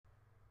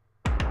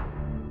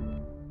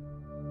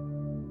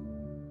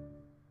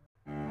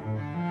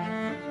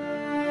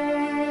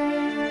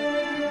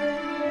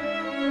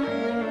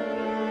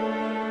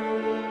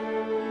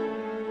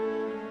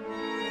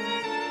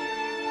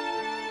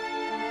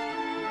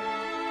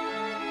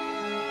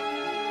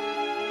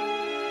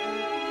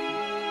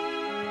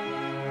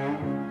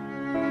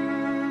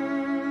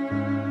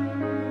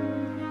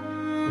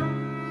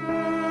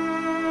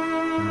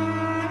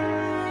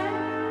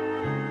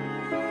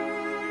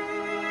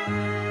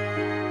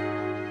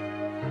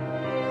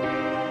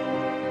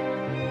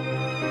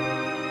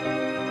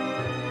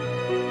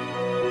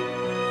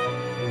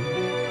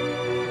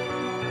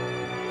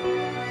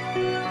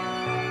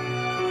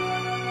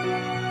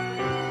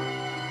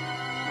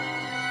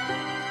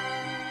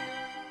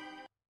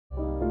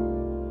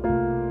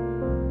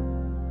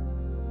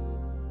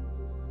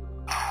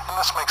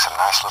Let's make some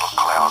nice little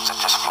clouds that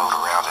just float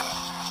around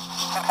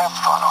and have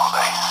fun all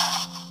day.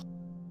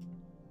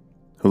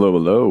 Hello,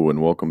 hello,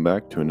 and welcome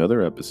back to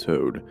another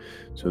episode.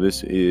 So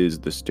this is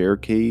The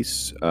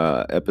Staircase,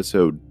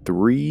 episode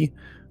 3,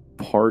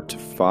 part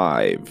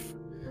 5.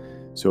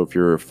 So if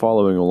you're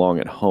following along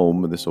at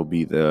home, this will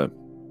be the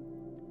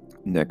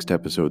next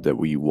episode that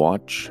we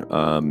watch,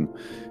 and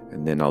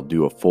then I'll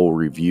do a full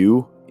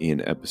review in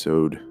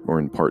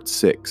part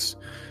 6.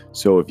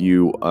 So if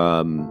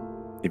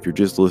you're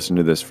just listening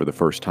to this for the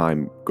first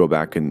time, go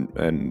back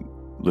and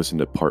listen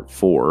to part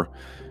 4,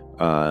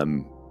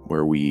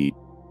 where we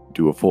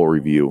do a full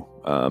review.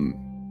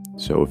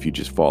 So if you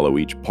just follow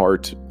each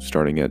part,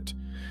 starting at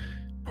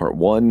part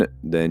 1,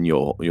 then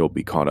you'll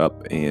be caught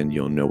up and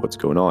you'll know what's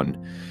going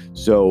on.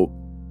 So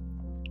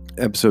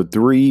episode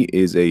 3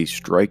 is a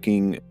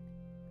striking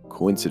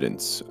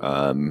coincidence,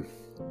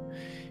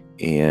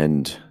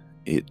 and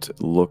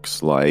it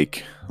looks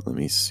like, let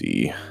me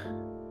see.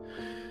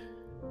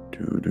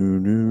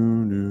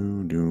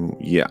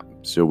 Yeah,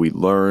 so we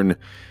learn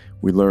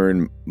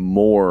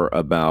more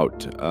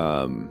about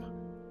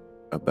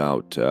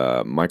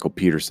Michael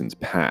Peterson's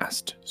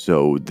past.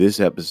 So this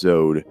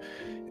episode,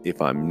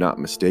 if I'm not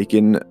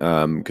mistaken,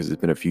 because it's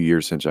been a few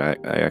years since I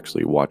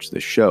actually watched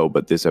this show,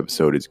 but this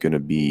episode is going to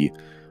be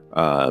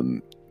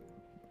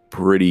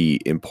pretty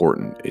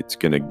important. It's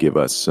going to give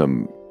us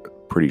some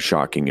pretty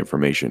shocking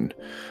information,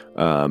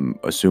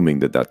 assuming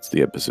that that's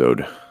the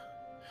episode.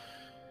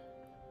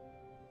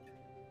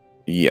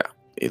 Yeah,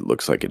 it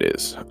looks like it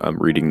is. I'm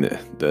reading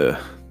the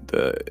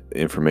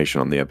information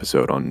on the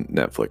episode on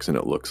Netflix, and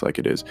it looks like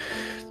it is.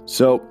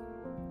 So,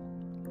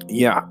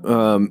 yeah,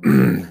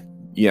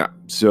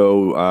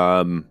 So,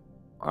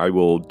 I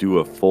will do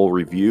a full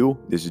review.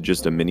 This is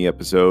just a mini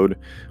episode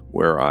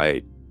where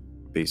I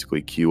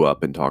basically queue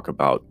up and talk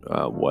about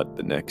what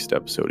the next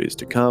episode is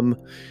to come.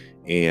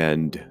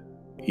 And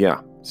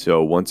yeah,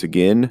 so once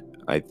again,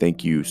 I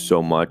thank you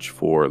so much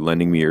for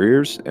lending me your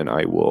ears, and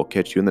I will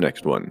catch you in the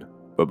next one.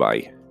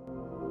 Bye-bye.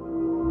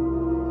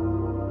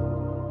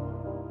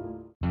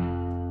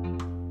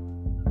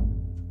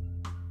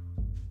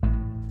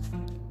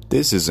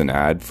 This is an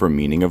ad for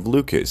Meaning of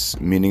Lucas.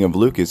 Meaning of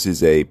Lucas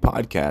is a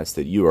podcast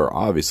that you are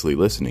obviously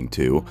listening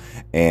to,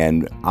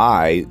 and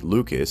I,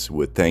 Lucas,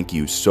 would thank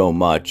you so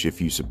much if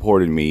you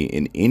supported me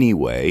in any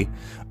way.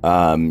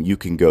 You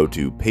can go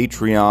to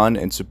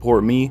Patreon and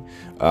support me.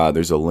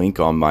 There's a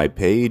link on my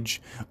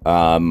page,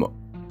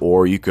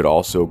 or you could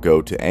also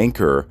go to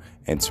Anchor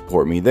and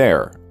support me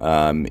there.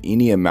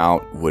 Any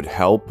amount would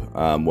help,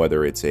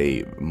 whether it's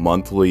a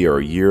monthly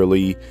or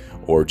yearly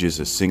or just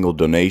a single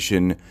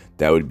donation.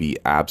 That would be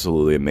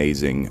absolutely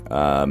amazing.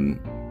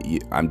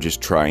 I'm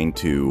just trying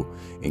to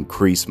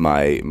increase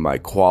my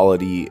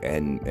quality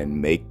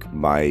and make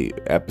my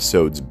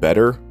episodes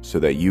better so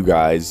that you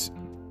guys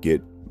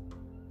get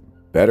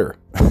better.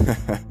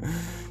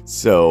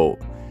 So,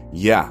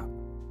 yeah,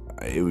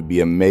 it would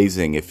be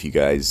amazing if you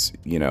guys,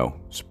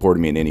 supported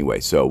me in any way.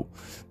 So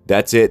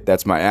that's it.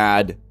 That's my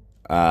ad.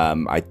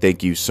 I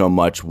thank you so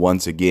much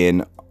once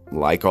again,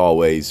 like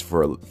always,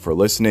 for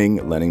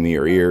listening, lending me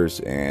your ears,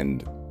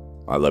 and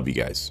I love you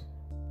guys.